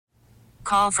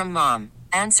Call from mom.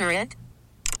 Answer it.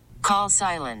 Call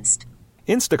silenced.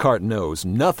 Instacart knows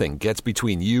nothing gets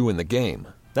between you and the game.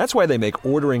 That's why they make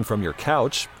ordering from your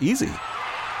couch easy.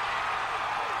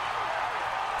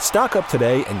 Stock up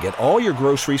today and get all your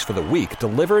groceries for the week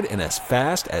delivered in as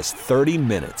fast as 30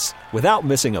 minutes without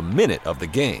missing a minute of the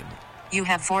game. You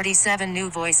have 47 new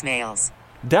voicemails.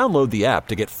 Download the app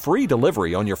to get free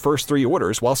delivery on your first 3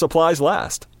 orders while supplies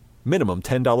last. Minimum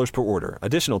 $10 per order.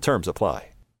 Additional terms apply.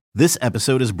 This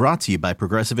episode is brought to you by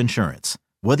Progressive Insurance.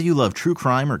 Whether you love true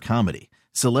crime or comedy,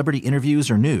 celebrity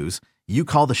interviews or news, you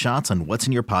call the shots on what's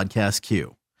in your podcast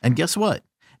queue. And guess what?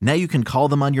 Now you can call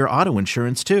them on your auto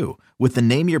insurance too with the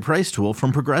Name Your Price tool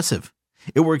from Progressive.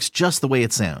 It works just the way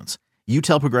it sounds. You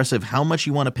tell Progressive how much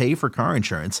you want to pay for car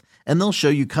insurance, and they'll show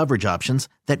you coverage options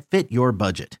that fit your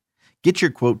budget. Get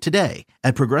your quote today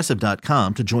at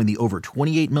Progressive.com to join the over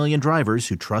 28 million drivers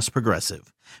who trust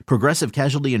Progressive. Progressive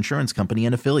Casualty Insurance Company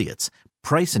and Affiliates.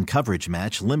 Price and coverage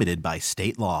match limited by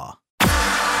state law.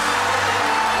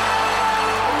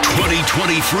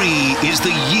 2023 is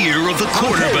the year of the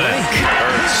quarterback.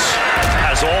 Hurts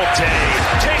has all day.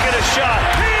 Taking a shot.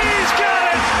 He's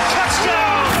got it.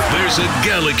 Touchdown. There's a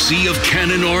galaxy of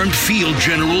cannon-armed field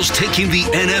generals taking the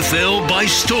NFL by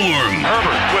storm.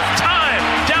 Herbert with time.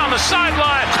 Down the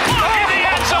sideline. In the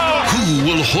end zone. Who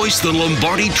will hoist the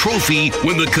Lombardi Trophy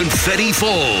when the confetti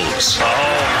falls?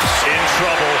 Mahomes in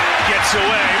trouble. Gets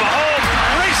away. Mahomes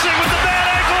racing with the bad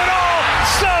ankle and all.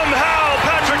 Somehow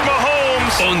Patrick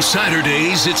Mahomes. On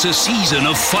Saturdays, it's a season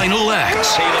of final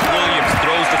acts. Caleb Williams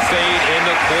throws the fade in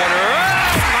the corner.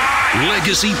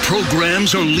 Legacy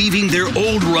programs are leaving their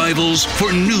old rivals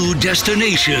for new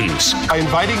destinations. By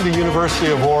inviting the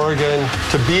University of Oregon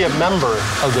to be a member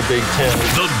of the Big Ten.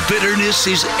 The bitterness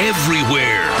is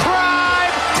everywhere.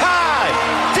 Prime time.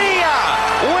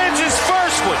 Dion wins his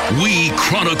first one. We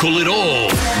chronicle it all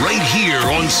right here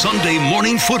on Sunday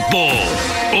Morning Football,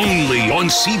 only on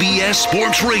CBS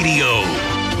Sports Radio.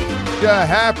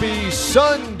 Happy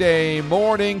Sunday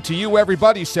morning to you,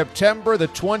 everybody. September the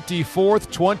 24th,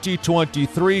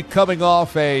 2023, coming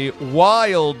off a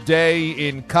wild day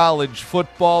in college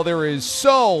football. There is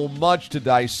so much to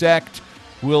dissect.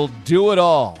 We'll do it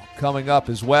all coming up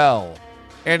as well.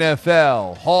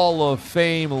 NFL Hall of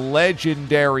Fame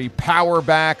legendary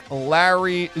powerback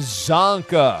Larry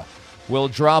Csonka will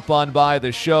drop on by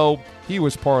the show. He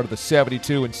was part of the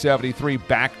 72 and 73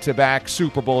 back-to-back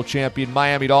Super Bowl champion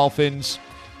Miami Dolphins.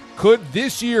 Could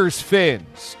this year's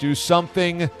Fins do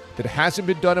something that hasn't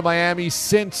been done in Miami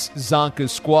since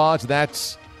Csonka's squads?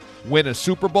 That's win a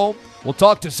Super Bowl. We'll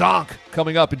talk to Csonk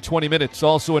coming up in 20 minutes.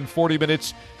 Also in 40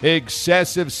 minutes,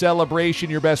 excessive celebration,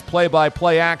 your best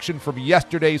play-by-play action from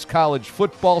yesterday's college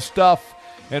football stuff.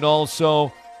 And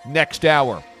also next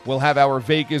hour, we'll have our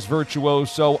Vegas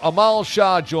virtuoso Amal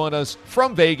Shah join us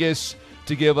from Vegas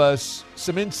to give us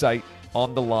some insight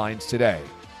on the lines today.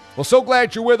 Well, so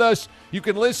glad you're with us. You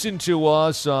can listen to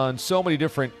us on so many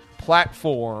different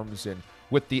platforms and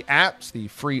with the apps, the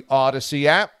free Odyssey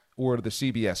app or the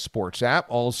CBS Sports app,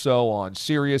 also on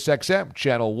SiriusXM,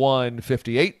 channel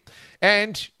 158.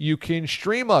 And you can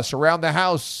stream us around the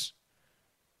house.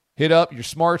 Hit up your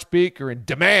smart speaker and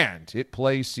demand it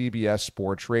plays CBS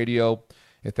Sports Radio.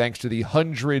 And thanks to the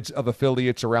hundreds of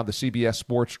affiliates around the CBS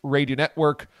Sports Radio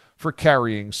Network for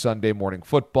carrying Sunday Morning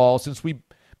Football since we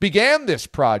began this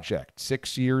project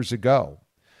 6 years ago.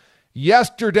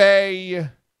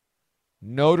 Yesterday,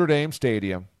 Notre Dame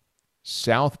Stadium,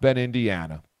 South Bend,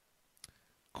 Indiana.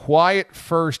 Quiet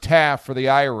first half for the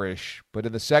Irish, but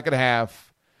in the second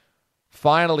half,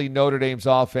 finally Notre Dame's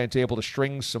offense able to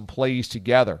string some plays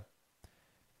together.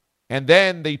 And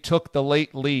then they took the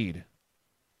late lead.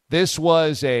 This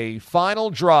was a final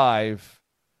drive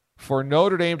for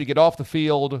Notre Dame to get off the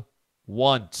field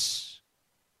once.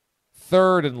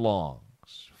 3rd and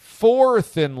longs.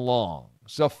 4th and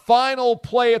longs. A final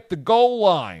play at the goal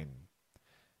line.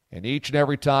 And each and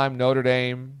every time Notre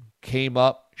Dame came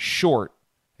up short.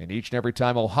 And each and every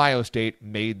time Ohio State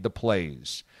made the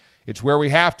plays. It's where we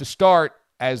have to start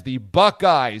as the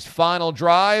Buckeyes' final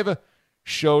drive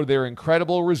showed their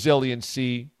incredible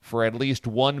resiliency for at least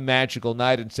one magical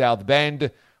night in South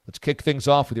Bend. Let's kick things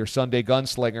off with your Sunday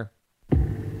Gunslinger.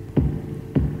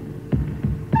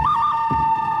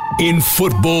 In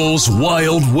football's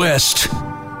Wild West,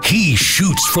 he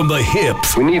shoots from the hip.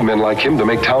 We need men like him to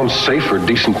make towns safe for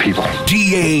decent people.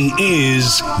 DA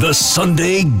is the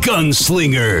Sunday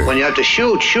Gunslinger. When you have to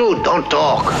shoot, don't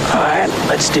talk. All right,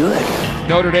 let's do it.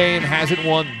 Notre Dame hasn't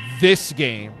won this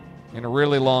game in a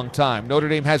really long time. Notre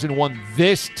Dame hasn't won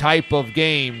this type of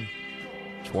game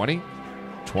 20,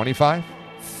 25,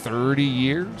 30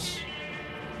 years.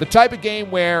 The type of game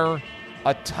where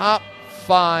a top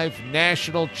 5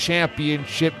 national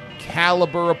championship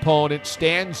caliber opponent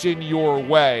stands in your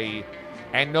way,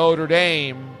 and Notre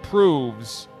Dame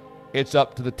proves it's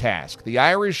up to the task. The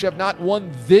Irish have not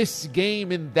won this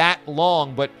game in that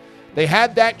long, but they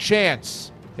had that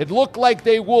chance. It looked like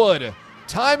they would.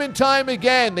 Time and time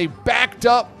again, they backed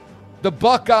up the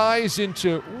Buckeyes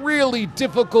into really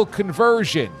difficult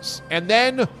conversions. And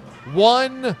then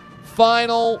one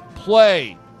final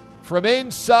play from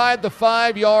inside the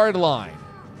 5-yard line.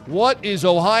 What is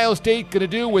Ohio State going to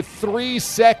do with 3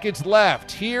 seconds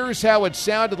left? Here's how it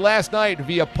sounded last night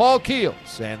via Paul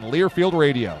Keels and Learfield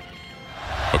Radio.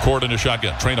 McCord in a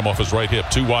shotgun. Trainum off his right hip.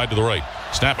 Too wide to the right.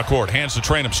 Snap McCord. Hands to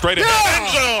Trainum. Straight in the end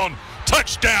zone.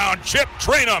 Touchdown, Chip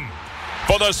Trainum.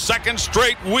 For the second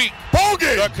straight week.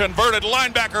 Bogey! The converted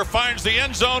linebacker finds the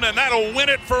end zone, and that'll win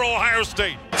it for Ohio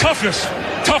State. Toughness,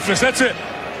 that's it.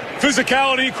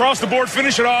 Physicality, across the board,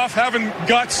 finish it off, having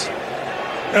guts.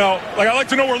 You know, like I like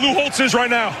to know where Lou Holtz is right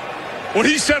now. What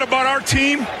he said about our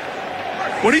team,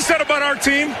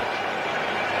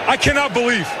 I cannot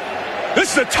believe.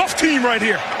 This is a tough team right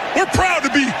here. We're proud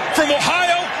to be from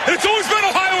Ohio, and it's always been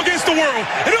Ohio against the world,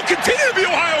 and it'll continue to be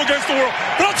Ohio against the world.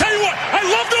 But I'll tell you what, I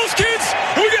love those kids,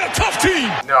 and we got a tough team.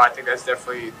 No, I think that's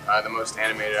definitely the most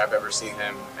animated I've ever seen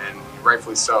him, and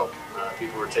rightfully so.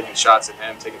 People were taking shots at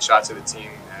him, taking shots at the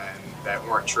team, and that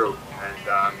weren't true.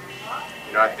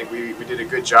 And I think we did a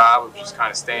good job of just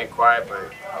kind of staying quiet,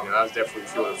 but that was definitely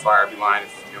fuel to the fire. I'd be lying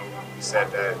if we said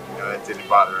that that didn't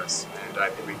bother us. And I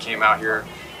think we came out here,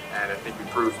 and I think we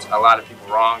proved a lot of people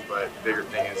wrong, but the bigger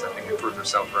thing is I think we proved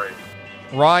ourselves right.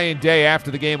 Ryan Day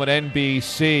after the game on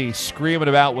NBC screaming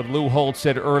about what Lou Holtz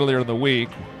said earlier in the week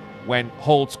when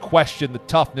Holtz questioned the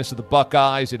toughness of the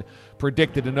Buckeyes and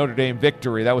predicted a Notre Dame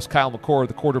victory. That was Kyle McCord,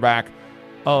 the quarterback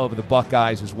of the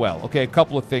Buckeyes as well. Okay, a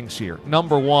couple of things here.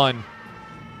 Number one,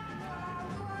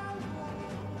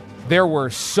 there were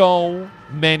so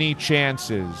many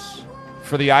chances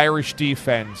for the Irish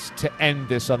defense to end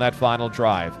this on that final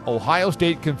drive. Ohio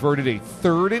State converted a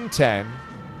 3rd and 10,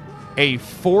 a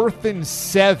 4th and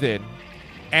 7,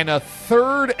 and a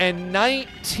 3rd and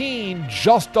 19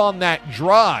 just on that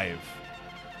drive.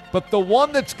 But the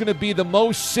one that's going to be the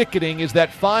most sickening is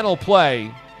that final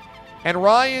play. And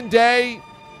Ryan Day,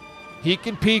 he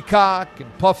can peacock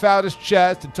and puff out his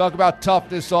chest and talk about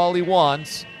toughness all he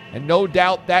wants. And no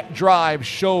doubt that drive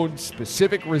showed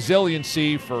specific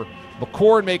resiliency for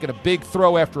McCord making a big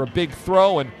throw after a big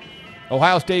throw and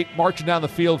Ohio State marching down the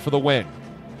field for the win.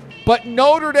 But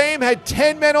Notre Dame had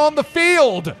 10 men on the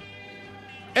field,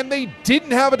 and they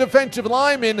didn't have a defensive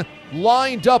lineman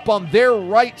lined up on their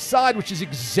right side, which is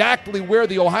exactly where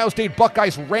the Ohio State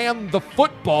Buckeyes ran the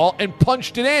football and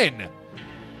punched it in.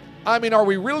 I mean, are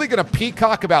we really going to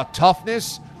peacock about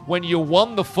toughness when you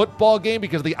won the football game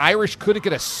because the Irish couldn't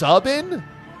get a sub in?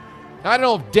 I don't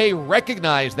know if Day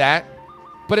recognized that,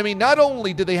 but I mean, not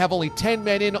only did they have only 10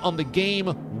 men in on the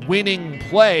game-winning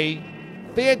play,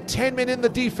 they had 10 men in the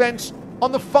defense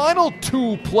on the final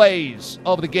 2 plays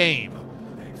of the game.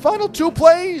 Final 2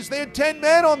 plays, they had 10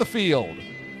 men on the field.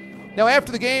 Now,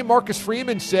 after the game, Marcus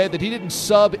Freeman said that he didn't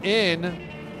sub in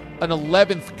an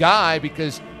 11th guy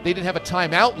because they didn't have a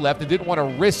timeout left and didn't want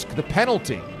to risk the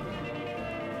penalty.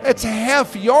 It's a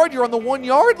half yard. You're on the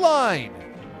 1-yard line.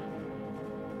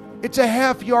 It's a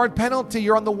half-yard penalty.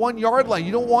 You're on the 1-yard line.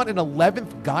 You don't want an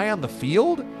 11th guy on the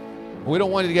field? We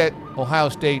don't want to get Ohio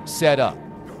State set up.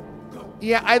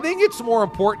 Yeah, I think it's more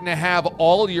important to have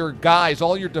all your guys,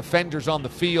 all your defenders on the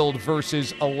field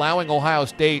versus allowing Ohio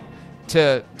State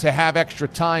to have extra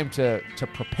time to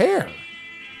prepare.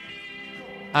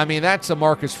 I mean, that's a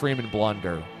Marcus Freeman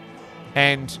blunder.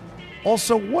 And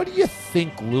also, what do you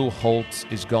think Lou Holtz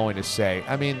is going to say?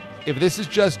 I mean, if this is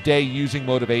just Day using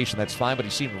motivation, that's fine, but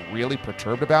he seemed really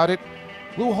perturbed about it.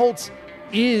 Lou Holtz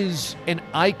is an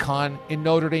icon in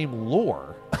Notre Dame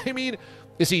lore. I mean,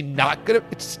 is he not going to?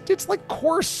 It's like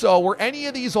Corso or any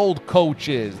of these old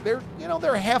coaches. They're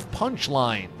half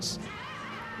punchlines.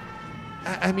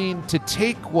 I mean, to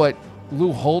take what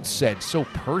Lou Holtz said so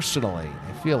personally,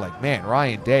 I feel like, man,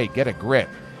 Ryan Day, get a grip.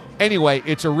 Anyway,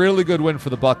 it's a really good win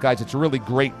for the Buckeyes. It's a really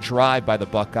great drive by the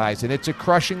Buckeyes, and it's a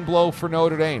crushing blow for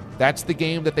Notre Dame. That's the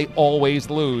game that they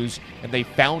always lose, and they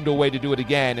found a way to do it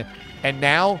again. And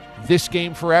now, this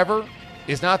game forever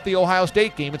is not the Ohio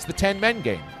State game. It's the 10-men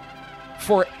game.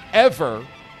 Forever,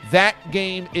 that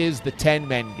game is the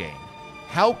 10-men game.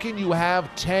 How can you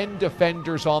have 10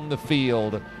 defenders on the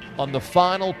field on the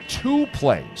final 2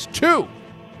 plays, 2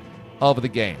 of the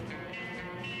game?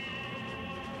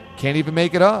 Can't even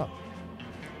make it up.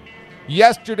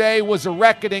 Yesterday was a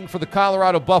reckoning for the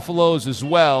Colorado Buffaloes as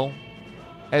well.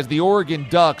 as the Oregon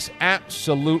Ducks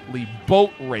absolutely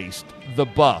boat raced the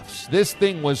Buffs. This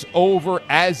thing was over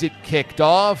as it kicked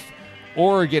off.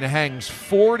 Oregon hangs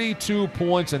 42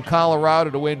 points in Colorado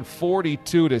to win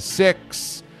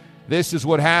 42-6. This is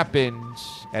what happened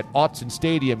at Autzen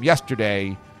Stadium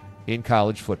yesterday in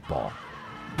college football.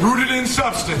 Rooted in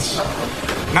substance,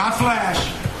 not flash.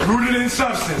 Rooted in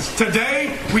substance.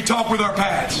 Today, we talk with our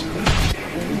pads.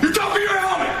 You talk with your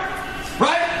helmet,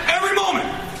 right? Every moment.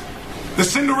 The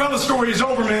Cinderella story is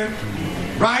over, man.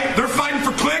 Right? They're fighting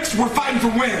for clicks. We're fighting for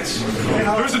wins.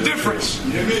 There's a difference,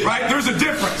 right? There's a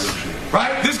difference,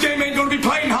 right? This game ain't going to be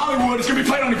played in Hollywood. It's going to be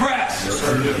played on the grass,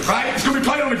 right? It's going to be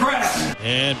played on the grass.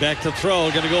 And back to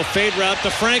throw. Going to go fade route to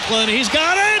Franklin. He's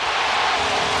got it.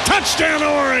 Touchdown,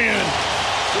 Oregon.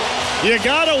 You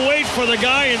got to wait for the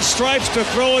guy in stripes to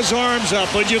throw his arms up,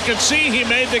 but you can see he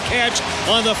made the catch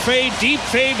on the fade, deep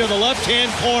fade to the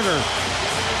left-hand corner.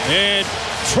 And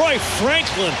Troy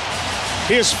Franklin,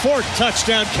 his 4th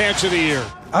touchdown catch of the year.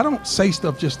 I don't say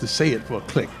stuff just to say it for a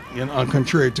click,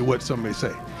 contrary to what some may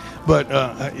say. But,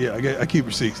 I keep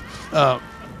receipts.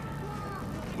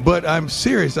 But I'm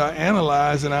serious. I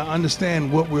analyze and I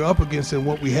understand what we're up against and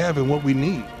what we have and what we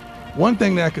need. One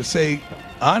thing that I could say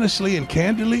honestly and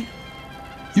candidly,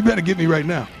 you better get me right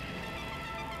now.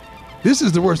 This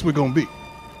is the worst we're going to be.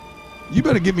 You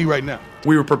better get me right now.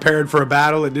 We were prepared for a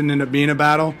battle. It didn't end up being a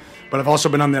battle. But I've also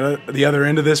been on the other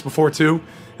end of this before, too.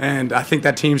 And I think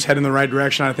that team's heading in the right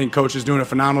direction. I think Coach is doing a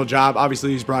phenomenal job.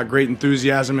 Obviously, he's brought great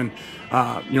enthusiasm and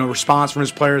response from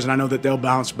his players. And I know that they'll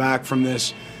bounce back from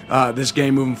this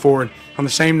game moving forward. On the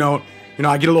same note,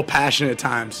 I get a little passionate at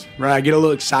times, right? I get a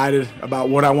little excited about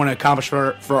what I want to accomplish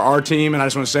for our team. And I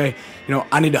just want to say,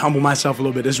 I need to humble myself a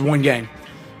little bit. This is one game,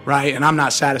 right? And I'm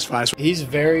not satisfied. He's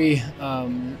very,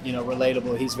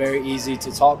 relatable. He's very easy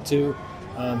to talk to.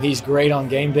 He's great on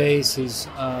game days. He's,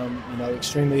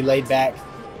 extremely laid back.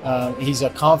 He's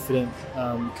a confident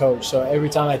coach. So every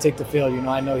time I take the field,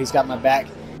 I know he's got my back.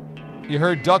 You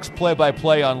heard Ducks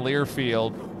play-by-play on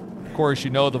Learfield. Of course, the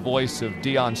voice of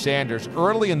Deion Sanders.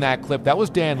 Early in that clip, that was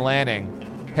Dan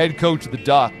Lanning, head coach of the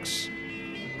Ducks,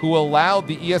 who allowed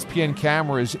the ESPN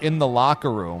cameras in the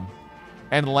locker room,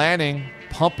 and Lanning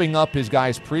pumping up his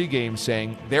guys pregame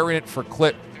saying, they're in it for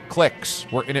clicks,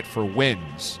 we're in it for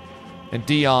wins. And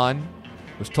Deion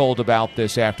was told about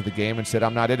this after the game and said,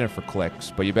 I'm not in it for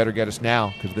clicks, but you better get us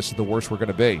now because this is the worst we're going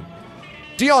to be.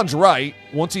 Deion's right.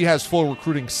 Once he has full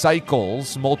recruiting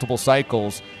cycles, multiple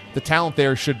cycles, the talent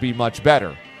there should be much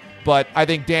better. But I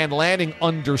think Dan Lanning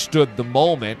understood the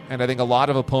moment, and I think a lot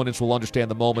of opponents will understand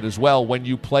the moment as well. When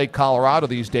you play Colorado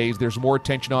these days, there's more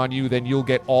attention on you than you'll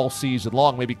get all season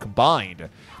long, maybe combined.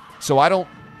 So I don't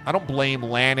blame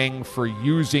Lanning for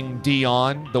using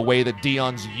Deion the way that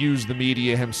Deion's used the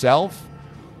media himself.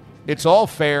 It's all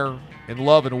fair in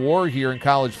love and war here in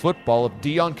college football. If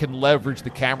Deion can leverage the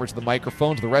cameras, the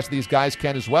microphones, the rest of these guys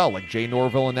can as well, like Jay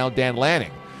Norville and now Dan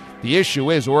Lanning. The issue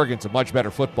is Oregon's a much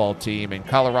better football team, and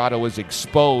Colorado is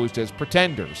exposed as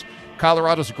pretenders.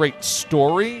 Colorado's a great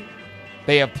story.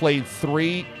 They have played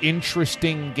 3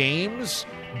 interesting games.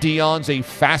 Deion's a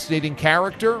fascinating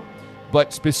character,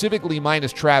 but specifically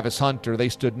minus Travis Hunter, they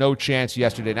stood no chance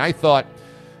yesterday. And I thought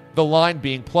the line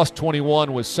being plus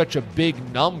 21 was such a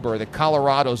big number that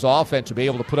Colorado's offense would be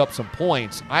able to put up some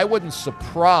points. I wasn't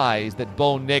surprised that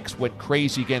Bo Nix went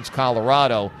crazy against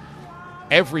Colorado.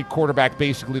 Every quarterback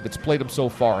basically that's played him so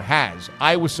far has.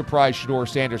 I was surprised Shedeur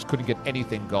Sanders couldn't get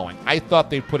anything going. I thought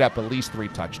they'd put up at least 3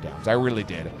 touchdowns. I really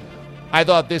did. I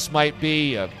thought this might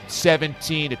be a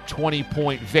 17 to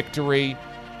 20-point victory,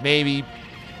 maybe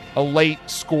a late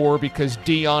score because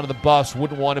Deion and the Buffs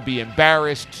wouldn't want to be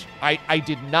embarrassed. I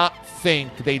did not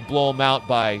think they'd blow them out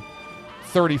by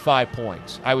 35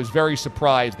 points. I was very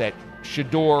surprised that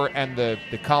Shedeur and the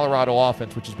Colorado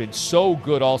offense, which has been so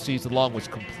good all season long, was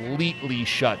completely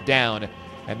shut down.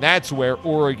 And that's where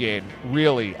Oregon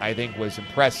really, I think, was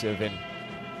impressive. And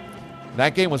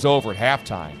that game was over at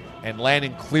halftime. And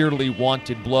Lanning clearly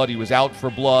wanted blood. He was out for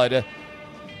blood.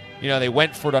 They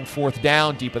went for it on 4th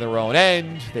down, deep in their own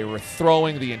end. They were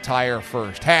throwing the entire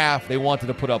first half. They wanted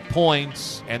to put up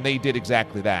points, and they did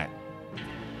exactly that.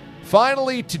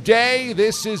 Finally, today,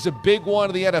 this is a big one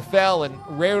in the NFL,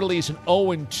 and rarely is an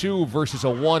 0-2 versus a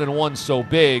 1-1 so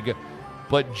big.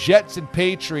 But Jets and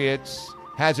Patriots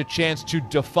has a chance to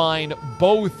define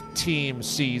both teams'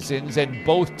 seasons and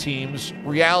both teams'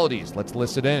 realities. Let's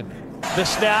listen in. The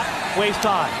snap, waist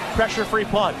high, pressure-free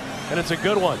punt, and it's a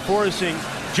good one, forcing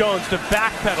Jones to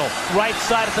backpedal, right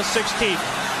side at the 16th.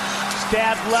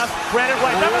 Stab left, Brandon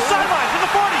White, down the sideline, to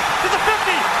the 40, to the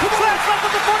 50, slams left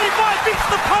to the 45, beats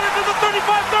the punter to the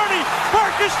 35-30.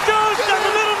 Marcus Jones down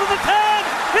the middle to the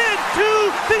 10, to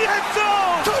the end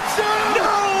zone. Touchdown!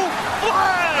 No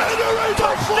flag!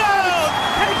 Touchdown!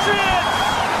 Patriots!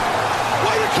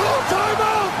 Way to call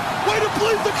timeout! Way to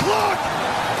bleed the clock!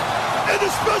 And the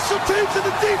special teams and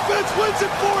the defense wins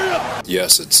it for you!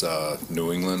 Yes, it's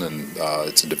New England, and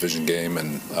it's a division game,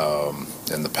 and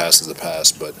the past is the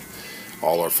past, but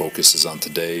all our focus is on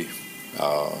today,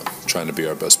 trying to be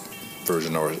our best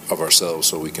version of ourselves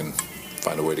so we can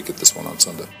find a way to get this one on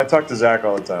Sunday. I talk to Zach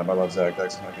all the time. I love Zach.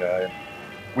 That's my guy.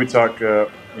 We talk,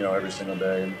 every single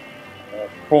day, and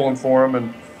pulling for him,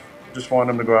 and just want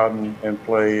him to go out and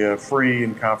play free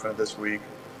and confident this week.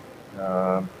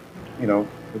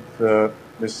 With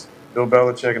this Bill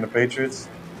Belichick and the Patriots,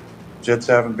 Jets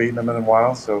haven't beaten them in a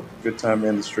while, so good time to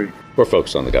end the streak. We're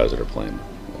focused on the guys that are playing.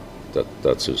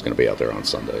 That's who's going to be out there on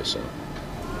Sunday. So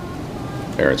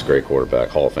Aaron's a great quarterback,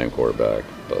 Hall of Fame quarterback,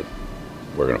 but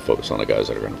we're going to focus on the guys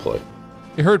that are going to play.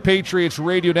 You heard Patriots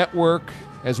Radio Network,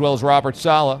 as well as Robert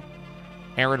Saleh,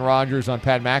 Aaron Rodgers on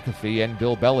Pat McAfee, and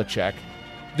Bill Belichick.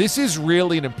 This is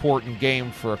really an important game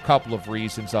for a couple of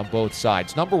reasons on both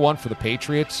sides. Number one, for the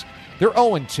Patriots, they're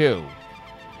 0-2.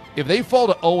 If they fall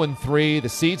to 0-3, the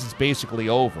season's basically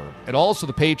over. And also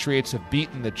the Patriots have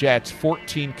beaten the Jets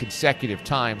 14 consecutive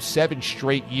times, 7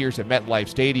 straight years at MetLife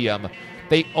Stadium.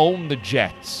 They own the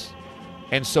Jets.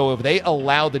 And so if they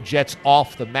allow the Jets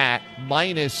off the mat,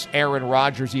 minus Aaron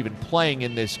Rodgers even playing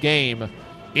in this game,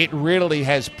 it really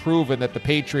has proven that the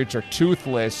Patriots are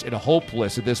toothless and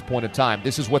hopeless at this point in time.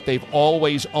 This is what they've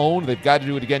always owned. They've got to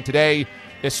do it again today,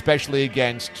 especially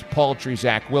against paltry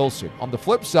Zach Wilson. On the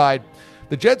flip side,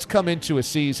 the Jets come into a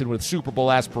season with Super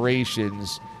Bowl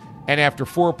aspirations, and after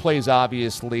 4 plays,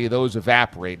 obviously, those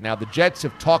evaporate. Now, the Jets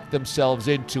have talked themselves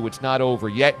into it's not over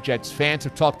yet. Jets fans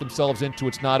have talked themselves into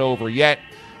it's not over yet,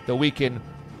 that we can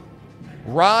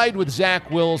ride with Zach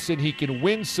Wilson. He can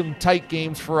win some tight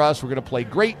games for us. We're going to play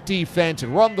great defense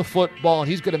and run the football, and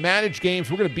he's going to manage games.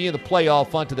 We're going to be in the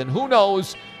playoff hunt, and then who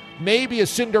knows, maybe a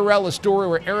Cinderella story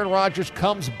where Aaron Rodgers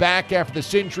comes back after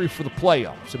this injury for the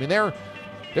playoffs. I mean,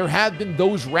 there have been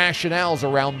those rationales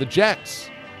around the Jets.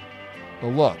 But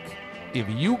look, if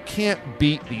you can't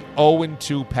beat the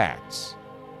 0-2 Pats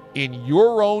in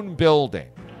your own building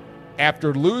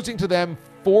after losing to them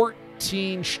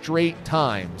 14 straight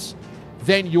times,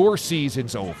 then your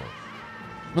season's over.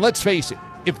 I mean, let's face it,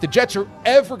 if the Jets are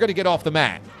ever going to get off the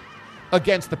mat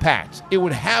against the Pats, it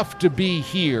would have to be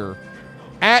here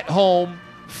at home,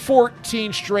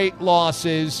 14 straight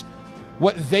losses,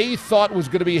 what they thought was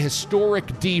going to be a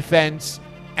historic defense,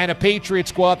 and a Patriot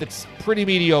squad that's pretty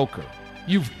mediocre.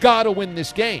 You've got to win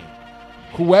this game.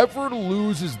 Whoever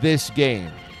loses this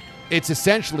game, it's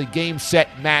essentially game,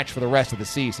 set, match for the rest of the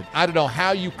season. I don't know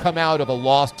how you come out of a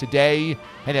loss today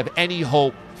and have any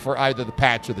hope for either the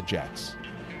Pats or the Jets.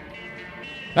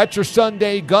 That's your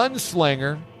Sunday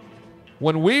Gunslinger.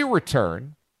 When we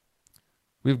return,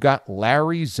 we've got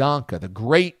Larry Csonka, the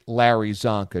great Larry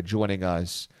Csonka, joining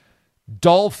us.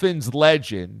 Dolphins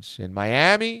legend in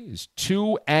Miami is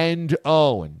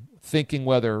 2-0 and thinking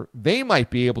whether they might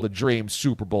be able to dream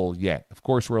Super Bowl yet. Of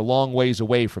course, we're a long ways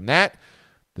away from that.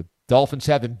 The Dolphins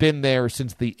haven't been there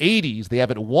since the 80s. They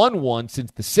haven't won one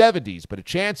since the 70s, but a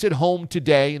chance at home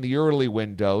today in the early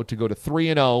window to go to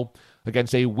 3-0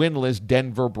 against a winless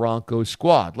Denver Broncos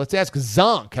squad. Let's ask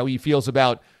Zonk how he feels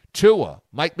about Tua,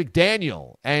 Mike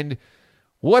McDaniel, and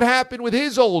what happened with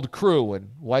his old crew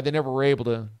and why they never were able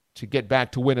to get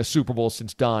back to win a Super Bowl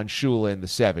since Don Shula in the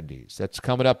 70s. That's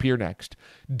coming up here next.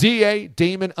 D.A.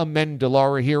 Damon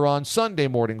Amendolara here on Sunday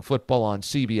Morning Football on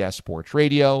CBS Sports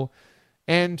Radio.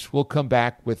 And we'll come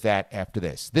back with that after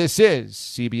this. This is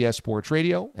CBS Sports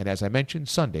Radio, and as I mentioned,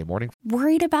 Sunday Morning.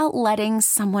 Worried about letting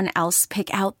someone else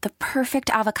pick out the perfect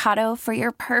avocado for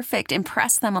your perfect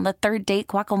impress them on the third date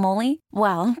guacamole?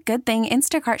 Well, good thing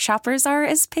Instacart shoppers are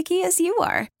as picky as you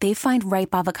are. They find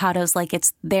ripe avocados like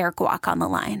it's their guac on the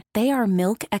line. They are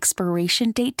milk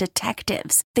expiration date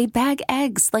detectives. They bag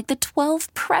eggs like the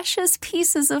 12 precious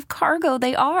pieces of cargo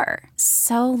they are.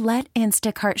 So let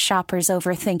Instacart shoppers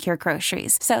overthink your groceries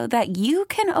so that you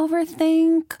can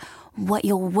overthink what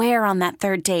you'll wear on that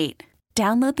third date.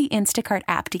 Download the Instacart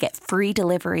app to get free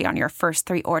delivery on your first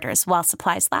 3 orders while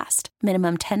supplies last.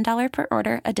 Minimum $10 per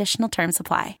order. Additional terms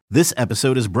apply. This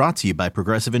episode is brought to you by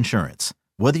Progressive Insurance.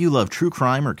 Whether you love true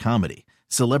crime or comedy,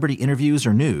 celebrity interviews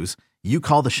or news, you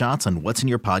call the shots on what's in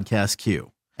your podcast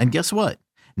queue. And guess what?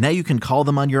 Now you can call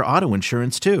them on your auto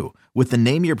insurance too with the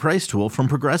Name Your Price tool from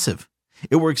Progressive.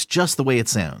 It works just the way it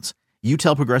sounds. You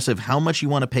tell Progressive how much you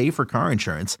want to pay for car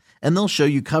insurance, and they'll show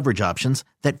you coverage options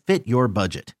that fit your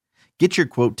budget. Get your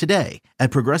quote today at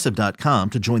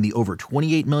Progressive.com to join the over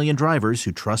 28 million drivers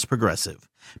who trust Progressive.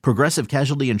 Progressive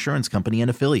Casualty Insurance Company and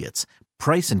Affiliates.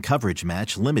 Price and coverage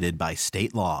match limited by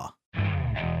state law.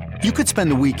 You could spend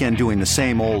the weekend doing the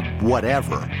same old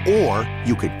whatever, or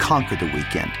you could conquer the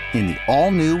weekend in the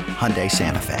all-new Hyundai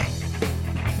Santa Fe.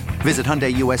 Visit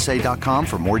HyundaiUSA.com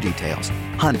for more details.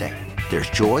 Hyundai,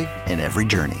 there's joy in every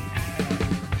journey.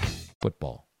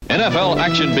 Football. NFL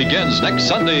action begins next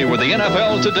Sunday with the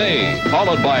NFL Today,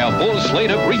 followed by a full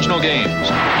slate of regional games.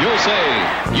 You'll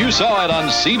say, you saw it on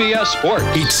CBS Sports.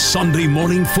 It's Sunday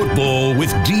Morning Football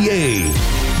with DA.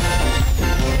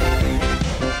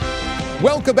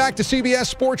 Welcome back to CBS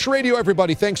Sports Radio,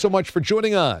 everybody. Thanks so much for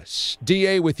joining us.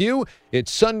 DA with you.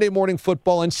 It's Sunday Morning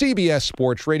Football on CBS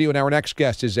Sports Radio, and our next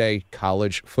guest is a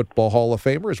college football Hall of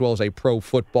Famer as well as a pro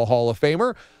football Hall of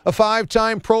Famer, a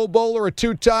 5-time Pro Bowler, a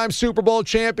 2-time Super Bowl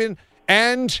champion,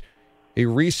 and a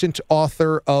recent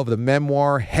author of the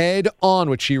memoir Head On,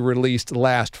 which he released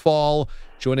last fall.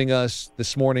 Joining us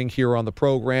this morning here on the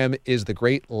program is the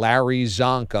great Larry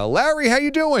Csonka. Larry, how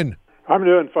you doing? I'm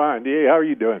doing fine. DA, how are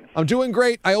you doing? I'm doing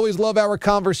great. I always love our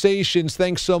conversations.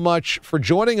 Thanks so much for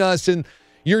joining us. And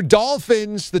your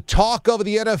Dolphins, the talk of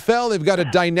the NFL, they've got a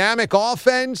dynamic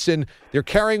offense, and they're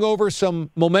carrying over some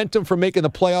momentum from making the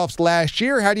playoffs last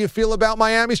year. How do you feel about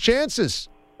Miami's chances?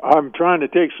 I'm trying to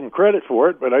take some credit for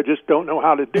it, but I just don't know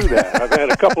how to do that. I've had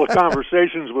a couple of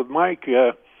conversations with Mike,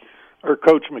 or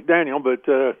Coach McDaniel, but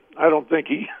I don't think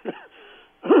he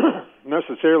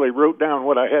necessarily wrote down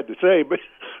what I had to say, but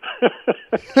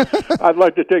I'd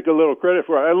like to take a little credit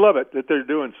for it. I love it that they're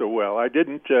doing so well. I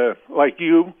didn't, like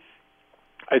you,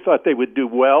 I thought they would do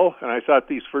well, and I thought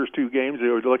these first two games they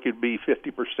were looking to be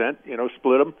 50%,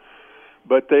 split them.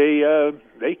 But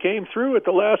they came through at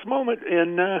the last moment,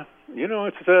 and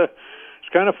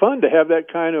it's kind of fun to have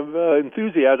that kind of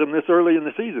enthusiasm this early in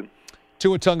the season.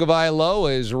 Tua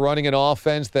Tagovailoa is running an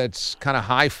offense that's kind of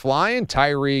high-flying.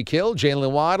 Tyreek Hill,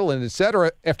 Jalen Waddle, and et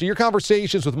cetera. After your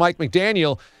conversations with Mike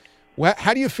McDaniel,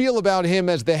 how do you feel about him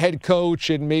as the head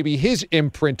coach and maybe his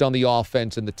imprint on the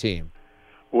offense and the team?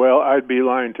 Well, I'd be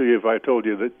lying to you if I told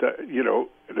you that,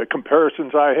 the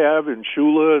comparisons I have in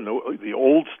Shula and the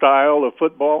old style of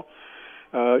football,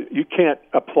 you can't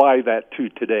apply that to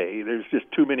today. There's just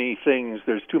too many things.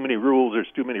 There's too many rules.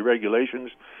 There's too many regulations.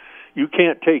 You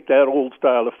can't take that old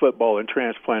style of football and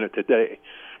transplant it today.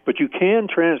 But you can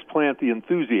transplant the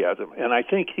enthusiasm, and I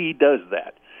think he does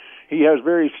that. He has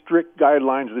very strict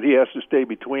guidelines that he has to stay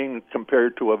between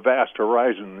compared to a vast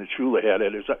horizon that Shula had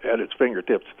at its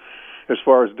fingertips as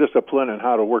far as discipline and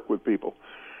how to work with people.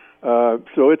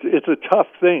 So it's a tough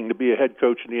thing to be a head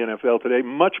coach in the NFL today,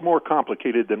 much more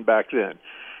complicated than back then.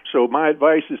 So my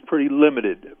advice is pretty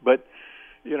limited, but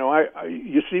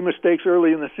you see mistakes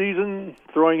early in the season,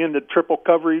 throwing into triple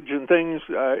coverage and things.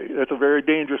 That's a very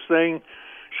dangerous thing.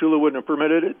 Shula wouldn't have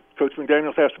permitted it. Coach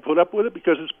McDaniels has to put up with it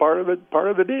because it's part of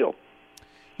the deal.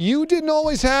 You didn't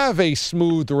always have a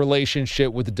smooth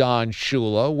relationship with Don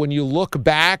Shula. When you look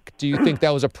back, do you think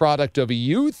that was a product of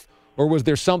youth, or was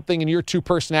there something in your two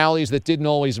personalities that didn't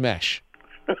always mesh?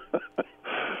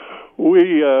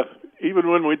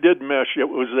 Even when we did mesh, it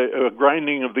was a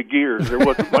grinding of the gears. There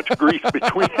wasn't much grease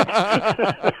between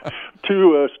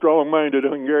two strong-minded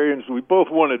Hungarians. We both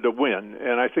wanted to win,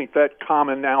 and I think that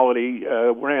commonality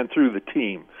ran through the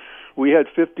team. We had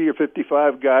 50 or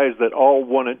 55 guys that all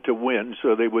wanted to win,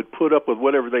 so they would put up with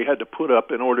whatever they had to put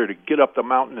up in order to get up the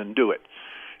mountain and do it.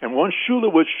 And once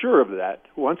Shula was sure of that,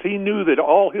 once he knew that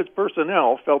all his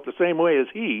personnel felt the same way as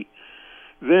he,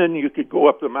 then you could go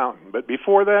up the mountain. But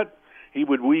before that, he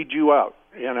would weed you out,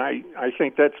 and I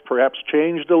think that's perhaps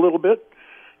changed a little bit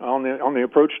on the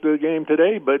approach to the game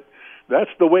today. But that's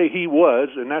the way he was,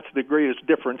 and that's the greatest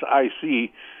difference I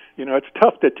see. It's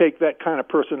tough to take that kind of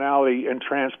personality and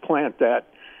transplant that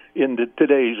into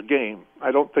today's game.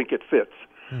 I don't think it fits.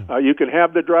 You can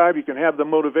have the drive, you can have the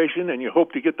motivation, and you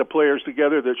hope to get the players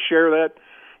together that share that,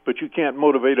 but you can't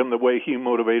motivate them the way he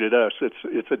motivated us.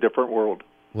 It's a different world.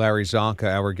 Larry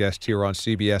Csonka, our guest here on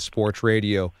CBS Sports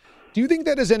Radio. Do you think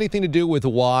that has anything to do with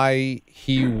why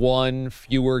he won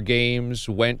fewer games,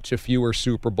 went to fewer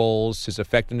Super Bowls? His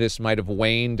effectiveness might have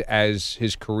waned as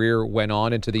his career went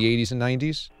on into the 80s and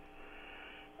 90s?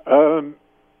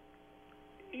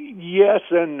 Yes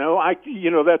and no.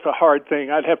 That's a hard thing.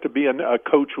 I'd have to be a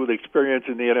coach with experience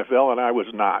in the NFL, and I was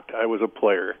not. I was a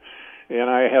player, and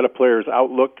I had a player's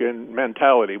outlook and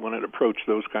mentality when it approached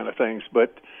those kind of things.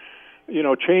 But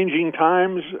changing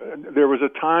times. There was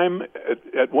a time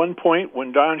at one point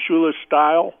when Don Shula's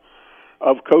style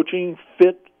of coaching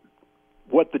fit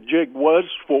what the jig was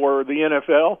for the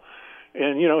NFL.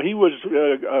 And, he was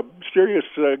a serious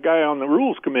guy on the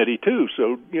rules committee, too.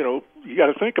 So, you got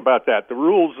to think about that. The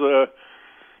rules,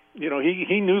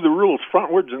 he knew the rules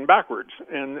frontwards and backwards.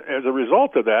 And as a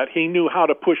result of that, he knew how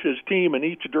to push his team in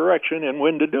each direction and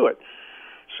when to do it.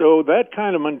 So that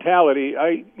kind of mentality,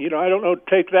 I don't know,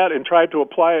 take that and try to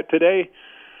apply it today,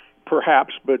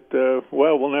 perhaps, but,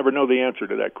 we'll never know the answer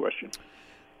to that question.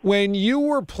 When you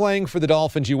were playing for the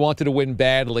Dolphins, you wanted to win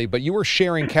badly, but you were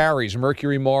sharing carries,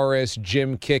 Mercury Morris,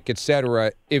 Jim Kick,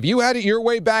 etc. If you had it your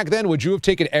way back then, would you have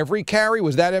taken every carry?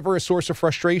 Was that ever a source of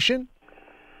frustration?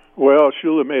 Well,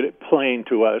 Shula made it plain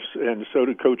to us, and so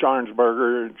did Coach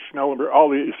Arnsberger and Schnellenberger, all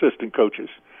the assistant coaches.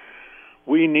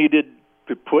 We needed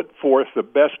to put forth the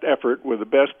best effort with the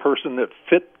best person that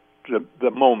fit the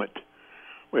moment.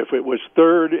 If it was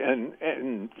 3rd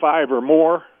and 5 or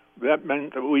more, that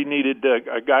meant that we needed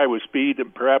a guy with speed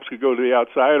that perhaps could go to the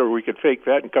outside, or we could fake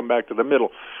that and come back to the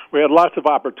middle. We had lots of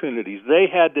opportunities. They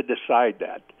had to decide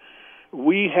that.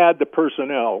 We had the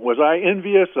personnel. Was I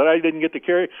envious that I didn't get to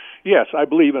carry? Yes, I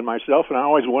believe in myself, and I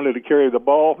always wanted to carry the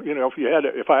ball.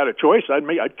 If I had a choice,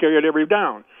 I'd carry it every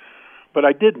down. But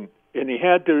I didn't, and you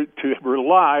had to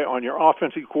rely on your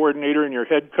offensive coordinator and your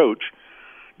head coach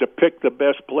to pick the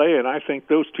best play. And I think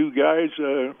those two guys,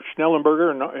 Schnellenberger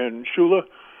and Shula,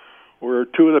 were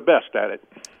two of the best at it.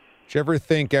 Did you ever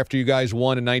think after you guys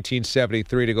won in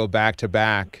 1973 to go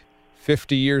back-to-back,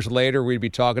 50 years later, we'd be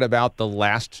talking about the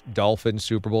last Dolphins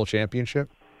Super Bowl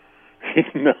championship?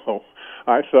 No.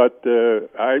 I thought,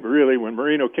 when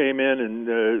Marino came in and,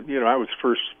 I was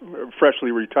freshly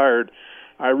retired,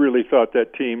 I really thought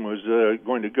that team was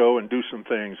going to go and do some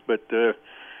things. But,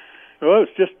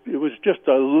 it was just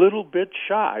a little bit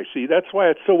shy. See, that's why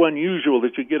it's so unusual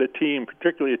that you get a team,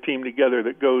 particularly a team together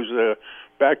that goes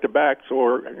back-to-backs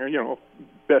or,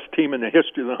 best team in the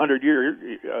history, the 100-year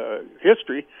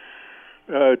history,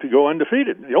 to go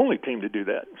undefeated. The only team to do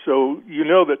that. So you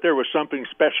know that there was something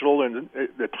special, and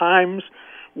the times,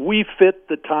 we fit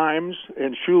the times,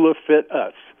 and Shula fit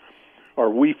us, or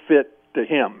we fit to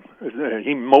him.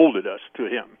 He molded us to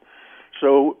him.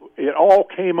 So it all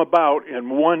came about in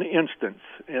one instance.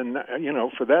 And,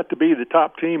 for that to be the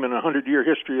top team in the 100-year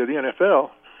history of the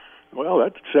NFL, well,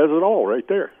 that says it all right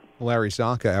there. Larry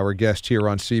Csonka, our guest here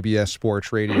on CBS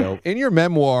Sports Radio. In your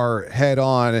memoir, Head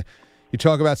On, you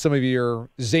talk about some of your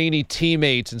zany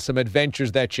teammates and some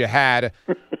adventures that you had.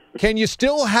 Can you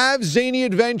still have zany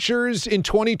adventures in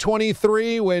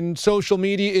 2023 when social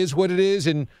media is what it is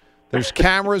and there's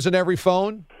cameras in every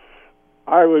phone?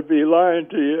 I would be lying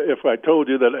to you if I told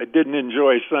you that I didn't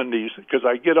enjoy Sundays, because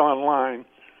I get online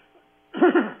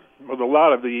with a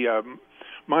lot of the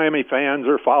Miami fans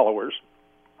or followers,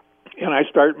 and I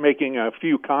start making a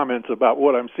few comments about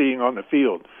what I'm seeing on the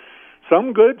field.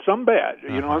 Some good, some bad.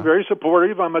 I'm very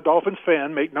supportive. I'm a Dolphins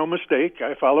fan, make no mistake.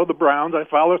 I follow the Browns. I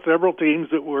follow several teams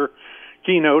that were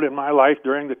keynote in my life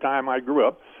during the time I grew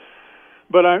up.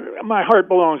 But my heart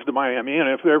belongs to Miami, and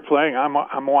if they're playing,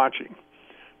 I'm watching.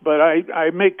 But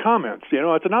I make comments.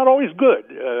 It's not always good.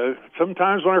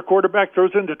 Sometimes when our quarterback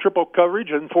throws into triple coverage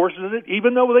and forces it,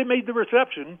 even though they made the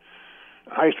reception,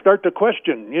 I start to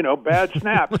question, bad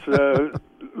snaps,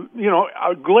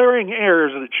 glaring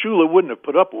errors that Shula wouldn't have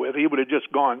put up with. He would have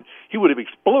just gone, he would have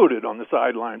exploded on the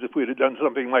sidelines if we'd have done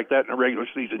something like that in a regular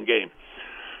season game.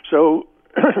 So,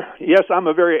 yes, I'm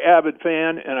a very avid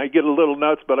fan, and I get a little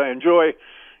nuts, but I enjoy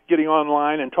getting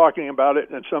online and talking about it,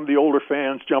 and some of the older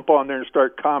fans jump on there and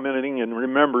start commenting and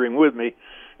remembering with me,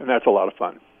 and that's a lot of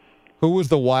fun. Who was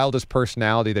the wildest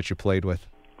personality that you played with?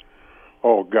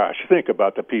 Oh, gosh, think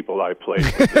about the people I played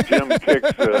with. The Jim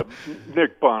Kicks,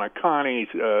 Nick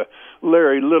Bonaconis,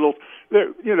 Larry Little.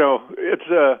 There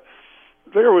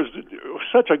was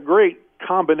such a great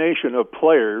combination of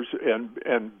players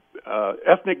and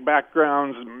ethnic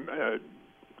backgrounds,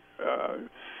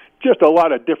 just a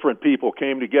lot of different people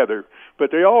came together, but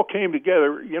they all came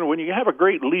together. When you have a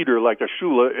great leader like a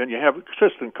Shula and you have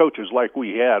assistant coaches like we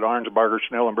had, Arnsberger,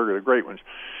 Schnellenberger, the great ones,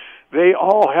 they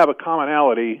all have a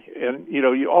commonality, and,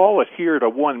 you all adhere to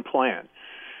one plan.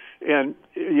 And,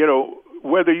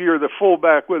 whether you're the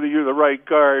fullback, whether you're the right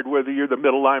guard, whether you're the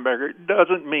middle linebacker, it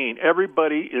doesn't mean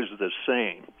everybody is the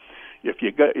same.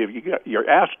 You're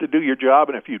asked to do your job,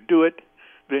 and if you do it,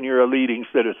 then you're a leading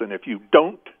citizen. If you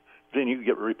don't, then you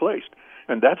get replaced.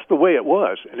 And that's the way it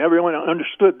was, and everyone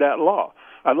understood that law.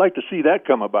 I'd like to see that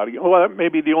come about again. Well, that may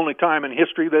be the only time in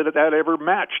history that ever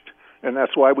matched, and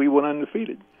that's why we went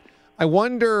undefeated. I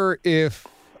wonder if,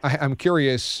 I'm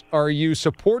curious, are you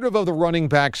supportive of the running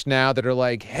backs now that are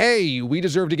like, hey, we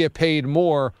deserve to get paid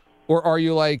more, or are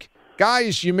you like,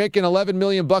 guys, you're making $11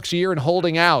 million a year and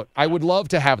holding out? I would love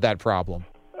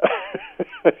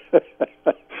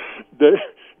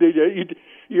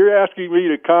you're asking me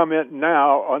to comment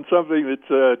now on something that's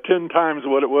 10 times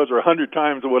what it was or 100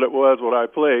 times what it was what I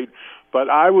played. But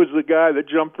I was the guy that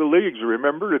jumped the leagues,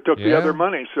 remember, that took the other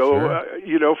money. So,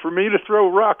 sure. For me to throw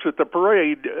rocks at the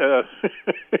parade, you're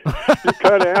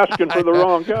kind of asking for the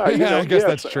wrong guy. I guess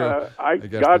that's true.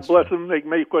 God bless them. They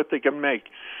make what they can make.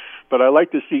 But I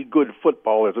like to see good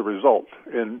football as a result.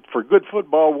 And for good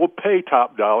football, we'll pay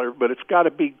top dollar, but it's got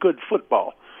to be good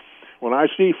football. When I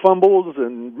see fumbles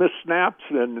and missed snaps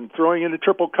and throwing into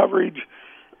triple coverage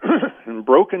and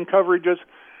broken coverages,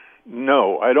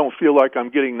 no, I don't feel like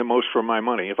I'm getting the most for my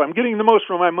money. If I'm getting the most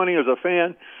for my money as a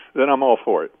fan, then I'm all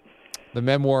for it. The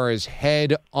memoir is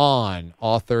Head On,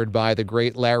 authored by the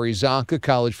great Larry Csonka,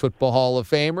 College Football Hall of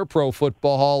Famer, Pro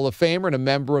Football Hall of Famer, and a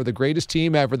member of the greatest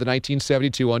team ever, the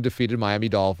 1972 undefeated Miami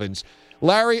Dolphins.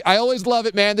 Larry, I always love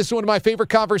it, man. This is one of my favorite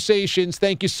conversations.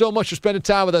 Thank you so much for spending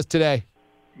time with us today.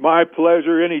 My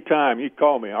pleasure anytime. You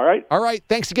call me, all right? All right.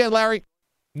 Thanks again, Larry.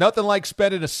 Nothing like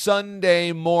spending a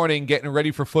Sunday morning getting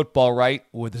ready for football, right?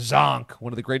 With Csonk,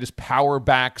 one of the greatest power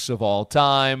backs of all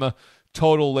time,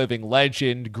 total living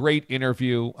legend, great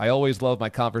interview. I always love my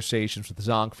conversations with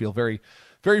Csonk. Feel very,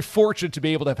 very fortunate to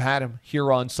be able to have had him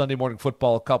here on Sunday Morning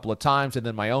Football a couple of times, and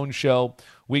then my own show,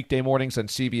 weekday mornings on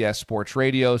CBS Sports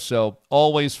Radio. So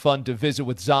always fun to visit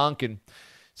with Csonk, and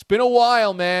it's been a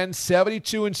while, man.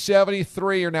 72 and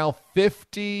 73 are now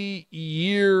 50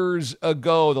 years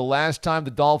ago. The last time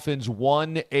the Dolphins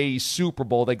won a Super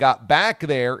Bowl. They got back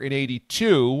there in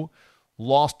 82,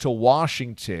 lost to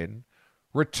Washington,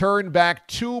 returned back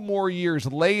 2 more years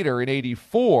later in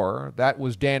 84. That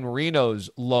was Dan Marino's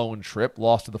lone trip,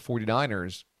 lost to the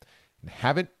 49ers, and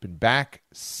haven't been back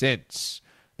since.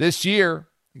 This year,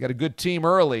 you got a good team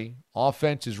early.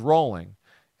 Offense is rolling.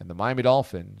 And the Miami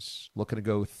Dolphins looking to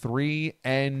go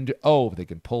 3-0. They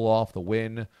can pull off the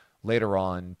win later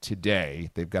on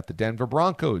today. They've got the Denver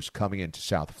Broncos coming into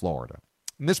South Florida.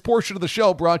 And this portion of the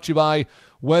show brought to you by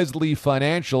Wesley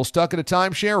Financial. Stuck in a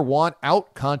timeshare? Want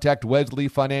out? Contact Wesley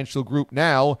Financial Group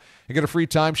now and get a free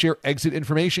timeshare exit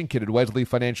information kit at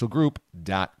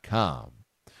wesleyfinancialgroup.com.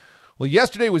 Well,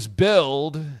 yesterday was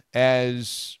billed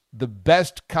as the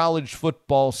best college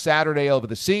football Saturday of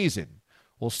the season.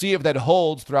 We'll see if that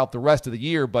holds throughout the rest of the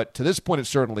year, but to this point it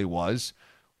certainly was,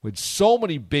 with so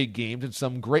many big games and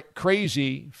some great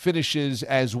crazy finishes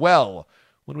as well.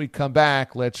 When we come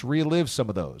back, let's relive some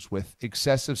of those with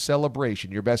Excessive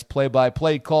Celebration, your best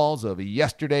play-by-play calls of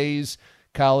yesterday's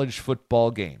college football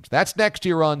games. That's next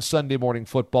here on Sunday Morning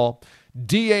Football.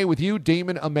 DA with you,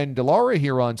 Damon Amendolara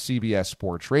here on CBS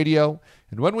Sports Radio.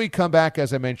 And when we come back,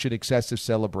 as I mentioned, Excessive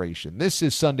Celebration. This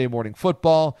is Sunday Morning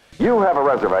Football. You have a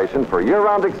reservation for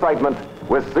year-round excitement